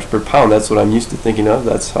in dollars per pound. That's what I'm used to thinking of.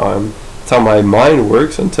 That's how my mind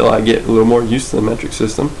works until I get a little more used to the metric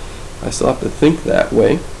system. I still have to think that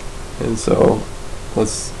way. And so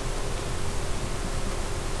let's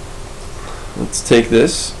take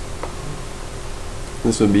this.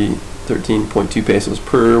 This would be 13.2 pesos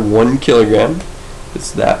per 1 kilogram.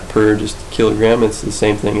 It's that per just kilogram. It's the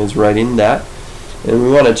same thing as writing that. And we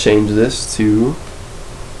want to change this to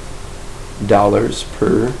dollars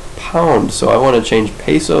per pound. So I want to change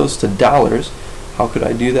pesos to dollars. How could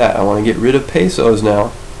I do that? I want to get rid of pesos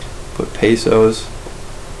now. Put pesos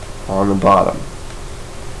on the bottom.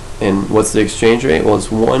 And what's the exchange rate? Well,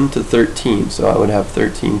 it's 1 to 13. So I would have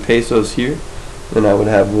 13 pesos here. Then I would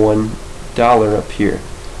have $1 up here.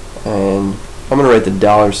 And I'm going to write the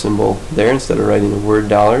dollar symbol there instead of writing the word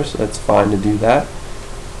dollars. That's fine to do that.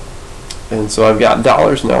 And so I've got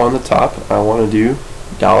dollars now on the top. I want to do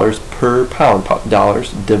dollars per pound,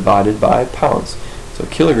 dollars divided by pounds. So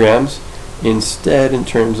kilograms instead in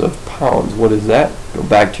terms of pounds. What is that? Go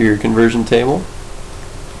back to your conversion table.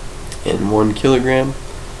 And 1 kilogram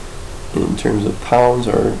in terms of pounds,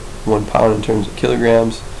 or 1 pound in terms of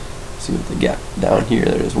kilograms. See what they got down here.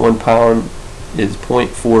 There is 1 pound is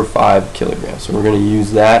 0.45 kilograms. So we're going to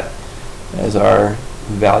use that as our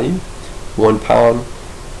value. 1 pound,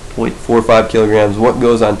 0.45 kilograms. What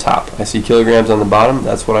goes on top? I see kilograms on the bottom.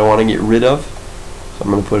 That's what I want to get rid of. So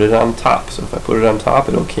I'm going to put it on top. So if I put it on top,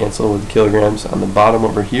 it'll cancel with the kilograms on the bottom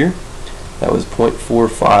over here. That was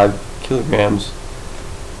 0.45 kilograms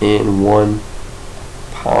in 1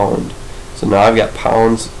 pound. So now I've got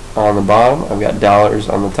pounds on the bottom. I've got dollars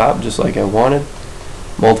on the top, just like I wanted.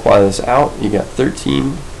 Multiply this out. You got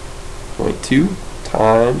 13.2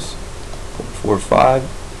 times 0.45.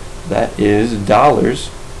 That is dollars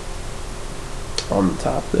on the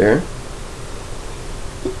top there.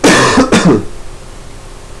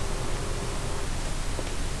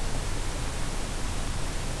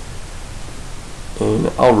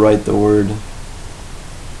 And I'll write the word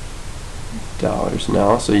dollars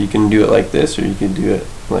now. So you can do it like this, or you can do it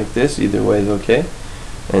like this. Either way is okay.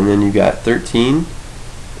 And then you got 13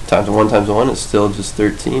 times 1 is still just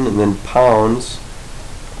 13. And then pounds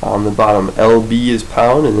on the bottom. LB is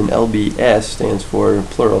pound, and then LBS stands for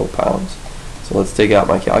plural pounds. So let's take out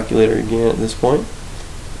my calculator again at this point.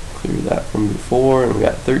 Clear that from before, and we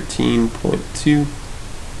got 13.2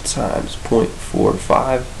 times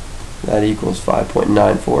 0.45. That equals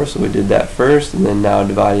 5.94. So we did that first, and then now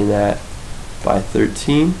dividing that by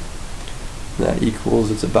 13. That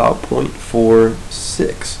equals, it's about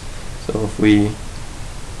 0.46. So if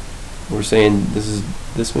we're saying this is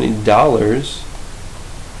this many dollars,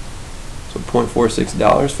 so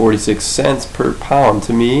 $0.46, 46 cents per pound.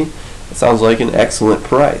 To me, it sounds like an excellent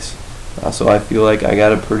price. So I feel like I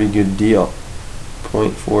got a pretty good deal.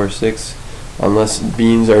 0.46, unless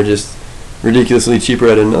beans are just ridiculously cheaper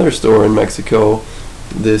at another store in Mexico,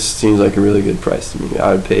 this seems like a really good price to me.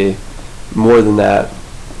 I would pay more than that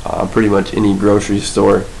pretty much any grocery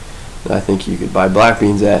store that I think you could buy black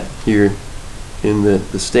beans at here in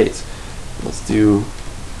the States. Let's do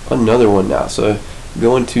another one now. So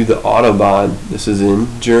going to the Autobahn, this is in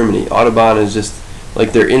Germany. Autobahn is just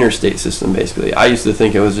like their interstate system, basically. I used to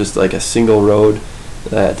think it was just like a single road,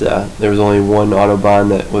 that there was only one Autobahn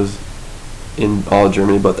that was in all of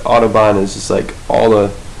Germany, but the Autobahn is just like all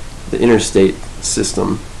the interstate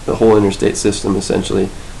system, the whole interstate system essentially.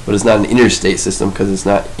 But it's not an interstate system because it's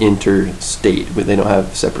not interstate. But they don't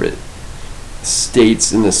have separate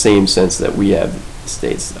states in the same sense that we have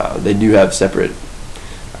states. They do have separate.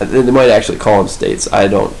 They might actually call them states. I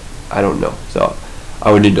don't know. So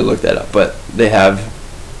I would need to look that up. But they have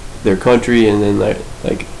their country, and then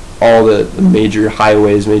like all the major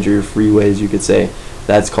highways, major freeways, you could say.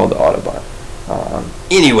 That's called the Autobahn.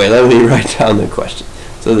 Anyway, let me write down the question.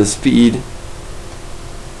 So the speed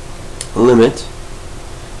limit,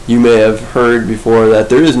 you may have heard before that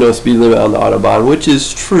there is no speed limit on the Autobahn, which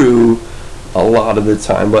is true a lot of the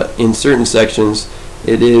time, but in certain sections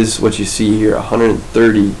it is what you see here,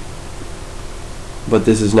 130, but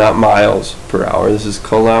this is not miles per hour, this is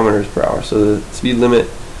kilometers per hour. So the speed limit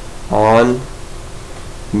on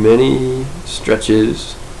many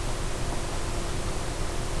stretches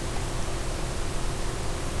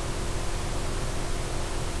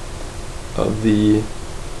of the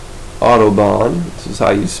Autobahn, this is how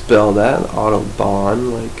you spell that,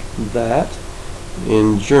 Autobahn, like that,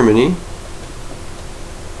 in Germany,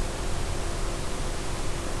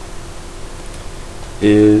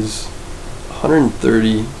 is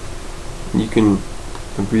 130, and you can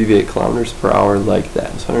abbreviate kilometers per hour like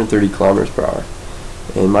that. It's 130 kilometers per hour.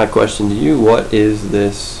 And my question to you, what is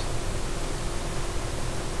this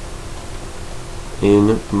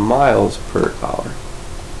in miles per hour?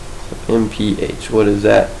 So mph, what is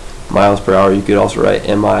that? Miles per hour. You could also write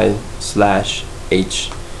mi/h.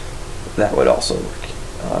 That would also work.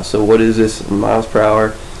 So what is this in miles per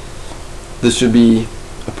hour? This should be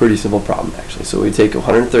a pretty simple problem actually. So we take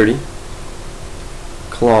 130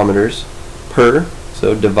 kilometers per,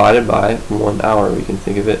 so divided by 1 hour. We can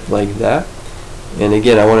think of it like that. And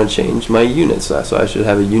again, I want to change my units, so I should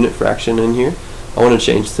have a unit fraction in here. I want to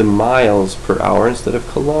change to miles per hour instead of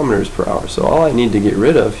kilometers per hour. So all I need to get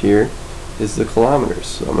rid of here is the kilometers.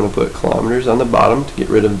 So I'm going to put kilometers on the bottom to get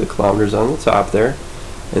rid of the kilometers on the top there.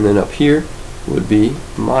 And then up here would be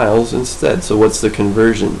miles instead. So what's the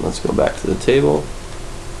conversion? Let's go back to the table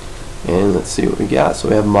and let's see what we got. So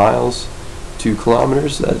we have miles to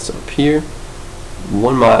kilometers, that's up here.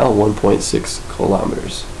 1 mile, 1.6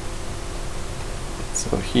 kilometers.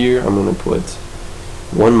 So here I'm going to put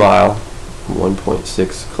 1 mile,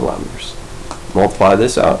 1.6 kilometers. Multiply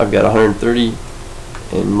this out, I've got 130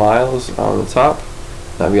 in miles on the top.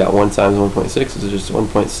 Now I've got 1 times 1.6, this is just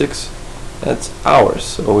 1.6. That's hours.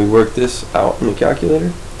 So we work this out in the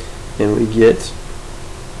calculator and we get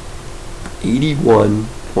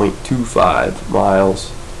 81.25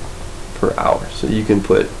 miles per hour. So you can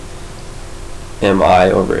put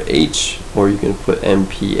mi over h, or you can put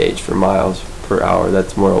mph for miles per hour.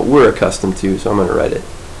 That's more what we're accustomed to, so I'm going to write it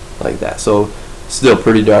like that. So still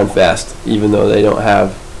pretty darn fast, even though they don't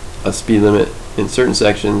have a speed limit in certain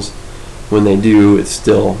sections. When they do, it's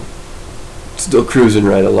still cruising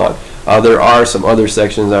right along. There are some other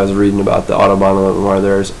sections I was reading about the Autobahn a little more.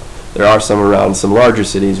 There are some around some larger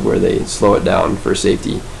cities where they slow it down for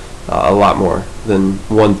safety a lot more than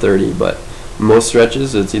 130, but most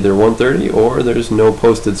stretches it's either 130 or there's no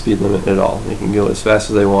posted speed limit at all. They can go as fast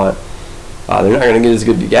as they want. They're not going to get as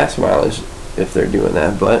good gas mileage if they're doing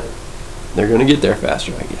that, but they're going to get there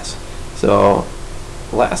faster, I guess. So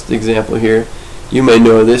last example here, you may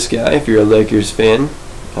know this guy if you're a Lakers fan.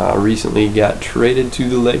 Recently got traded to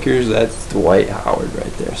the Lakers. That's Dwight Howard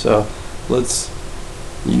right there. So let's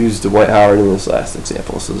use Dwight Howard in this last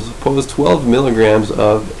example. So suppose 12 milligrams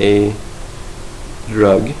of a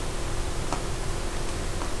drug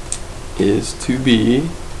is to be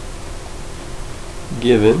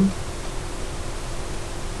given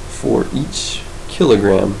for each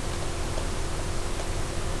kilogram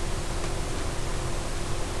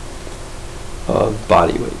of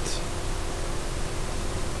body weight.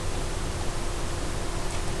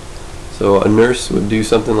 So a nurse would do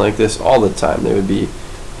something like this all the time. They would be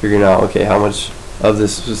figuring out, okay, how much of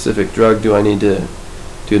this specific drug do I need to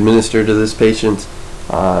administer to this patient.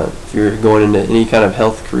 If you're going into any kind of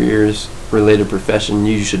health careers related profession,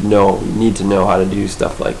 you need to know how to do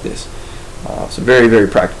stuff like this. So very, very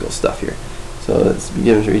practical stuff here. So let's be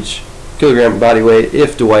given for each kilogram of body weight.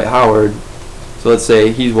 If Dwight Howard, so let's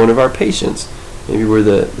say he's one of our patients, maybe we're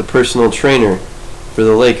the personal trainer for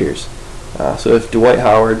the Lakers. So if Dwight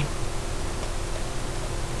Howard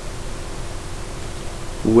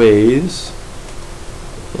weighs,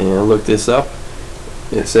 and I looked this up,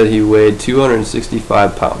 it said he weighed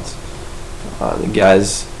 265 pounds. The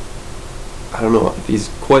guy's, I don't know if he's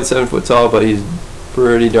quite 7 foot tall, but he's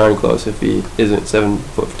pretty darn close if he isn't 7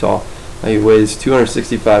 foot tall. He weighs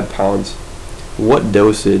 265 pounds. What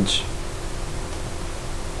dosage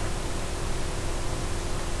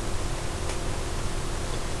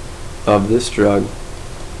of this drug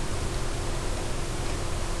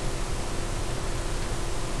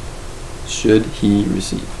should he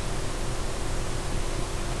receive?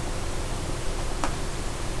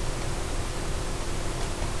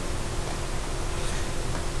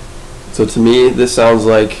 So to me, this sounds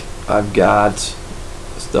like I've got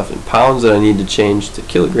stuff in pounds that I need to change to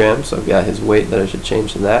kilograms. So I've got his weight that I should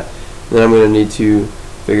change to that. And then I'm going to need to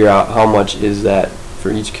figure out how much is that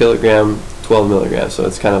for each kilogram, 12 milligrams. So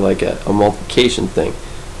it's kind of like a multiplication thing.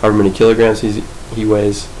 However many kilograms he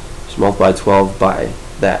weighs, just multiply 12 by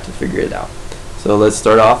that to figure it out. So let's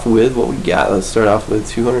start off with what we got. Let's start off with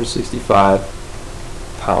 265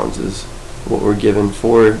 pounds is what we're given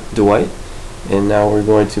for Dwight. And now we're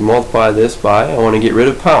going to multiply this by, I want to get rid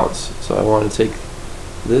of pounds. So I want to take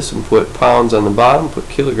this and put pounds on the bottom, put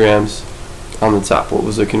kilograms on the top. What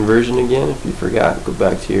was the conversion again? If you forgot, go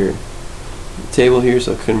back to your table here.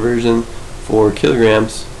 So conversion for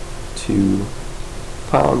kilograms to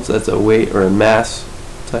pounds, that's a weight or a mass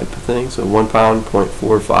type of thing. So 1 pound,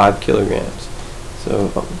 0.45 kilograms.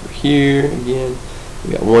 So over here again,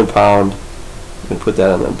 we got 1 pound. I'm going to put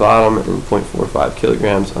that on the bottom and 0.45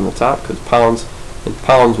 kilograms on the top, because pounds and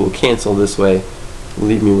pounds will cancel this way,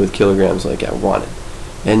 leave me with kilograms like I wanted.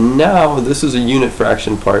 And now this is a unit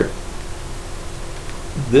fraction part.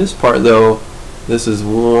 This part though, this is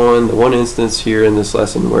one instance here in this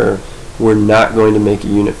lesson where we're not going to make a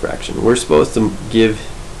unit fraction. We're supposed to give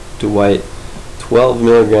Dwight 12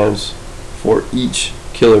 milligrams for each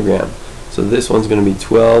kilogram. So this one's going to be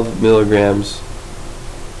 12 milligrams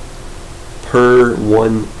per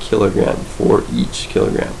 1 kilogram for each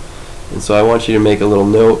kilogram. And so I want you to make a little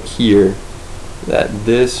note here that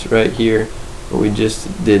this right here, what we just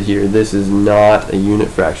did here, this is not a unit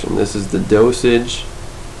fraction. This is the dosage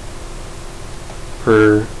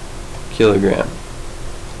per kilogram.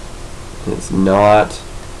 And it's not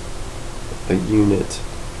a unit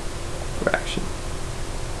fraction.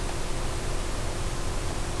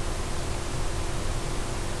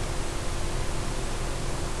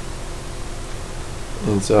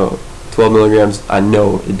 And so 12 milligrams, I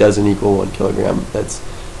know it doesn't equal 1 kilogram. That's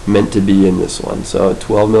meant to be in this one. So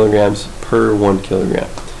 12 milligrams per 1 kilogram.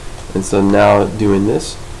 And so now doing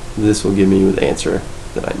this will give me the answer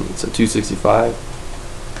that I need. So 265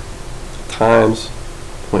 times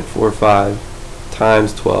 0.45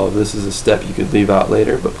 times 12. This is a step you could leave out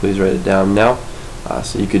later, but please write it down now.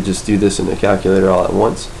 So you could just do this in the calculator all at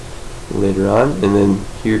once later on. And then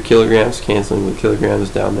here kilograms, canceling with kilograms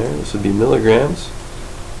down there. This would be milligrams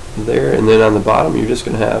there, and then on the bottom you're just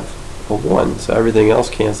going to have a 1, so everything else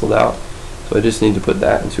canceled out. So I just need to put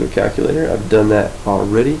that into a calculator. I've done that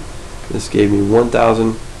already. This gave me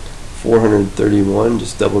 1,431.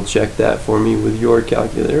 Just double check that for me with your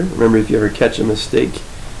calculator. Remember, if you ever catch a mistake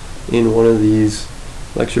in one of these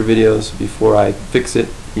lecture videos before I fix it,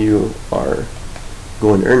 you are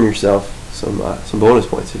going to earn yourself some bonus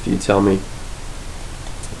points if you tell me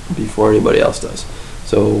before anybody else does.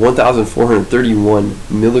 So 1,431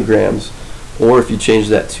 milligrams, or if you change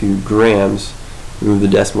that to grams, move the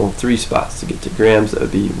decimal 3 spots to get to grams, that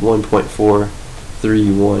would be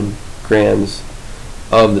 1.431 grams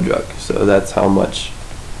of the drug. So that's how much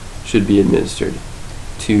should be administered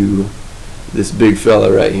to this big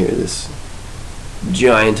fella right here, this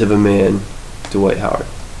giant of a man, Dwight Howard.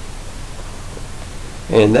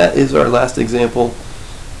 And that is our last example,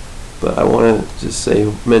 but I want to just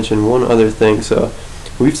mention one other thing. So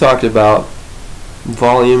we've talked about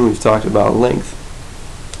volume, we've talked about length,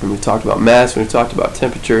 and we've talked about mass, and we've talked about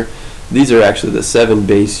temperature. These are actually the 7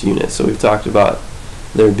 base units. So we've talked about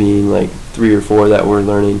there being like 3 or 4 that we're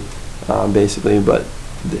learning basically, but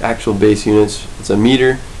the actual base units, it's a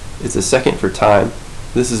meter, it's a second for time.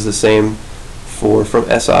 This is the same from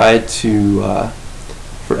SI to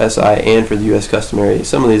for SI and for the US customary.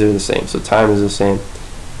 Some of these are the same. So time is the same.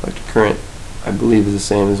 Electric current, I believe, is the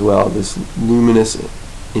same as well. This luminous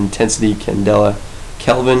intensity candela,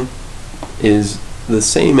 Kelvin, is the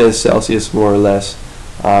same as Celsius more or less,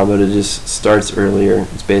 but it just starts earlier.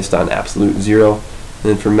 It's based on absolute 0. And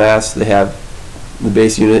then for mass, they have the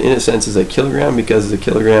base unit in a sense is a kilogram, because the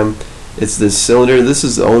kilogram, it's this cylinder. This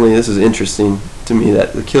is interesting to me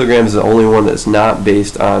that the kilogram is the only one that's not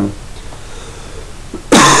based on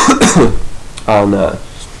on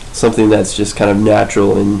something that's just kind of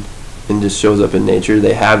natural and just shows up in nature.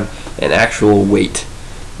 They have an actual weight,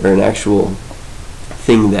 or an actual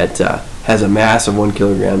thing that has a mass of 1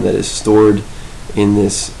 kilogram that is stored in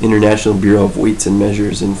this International Bureau of Weights and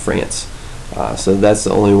Measures in France. So that's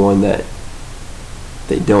the only one that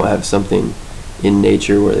they don't have something in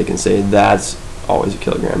nature where they can say that's always a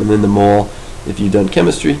kilogram. And then the mole, if you've done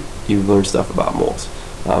chemistry, you've learned stuff about moles.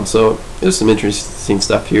 So there's some interesting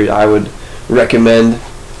stuff here. I would recommend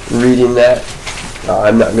reading that.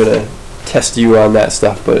 I'm not going to test you on that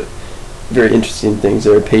stuff, but very interesting things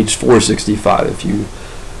there. Page 465 if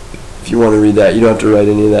you want to read that. You don't have to write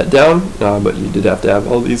any of that down, but you did have to have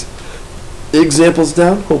all these examples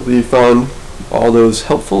down. Hopefully you found all those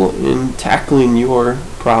helpful in tackling your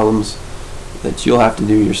problems that you'll have to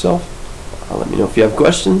do yourself. Let me know if you have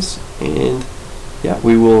questions, and yeah,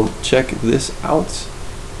 we will check this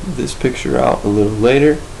picture out a little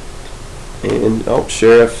later. And oh,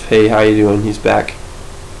 Sheriff, hey, how you doing? He's back.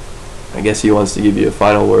 I guess he wants to give you a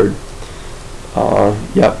final word.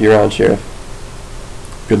 Yep, you're on, Sheriff.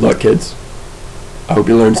 Good luck, kids. I hope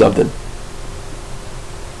you learned something.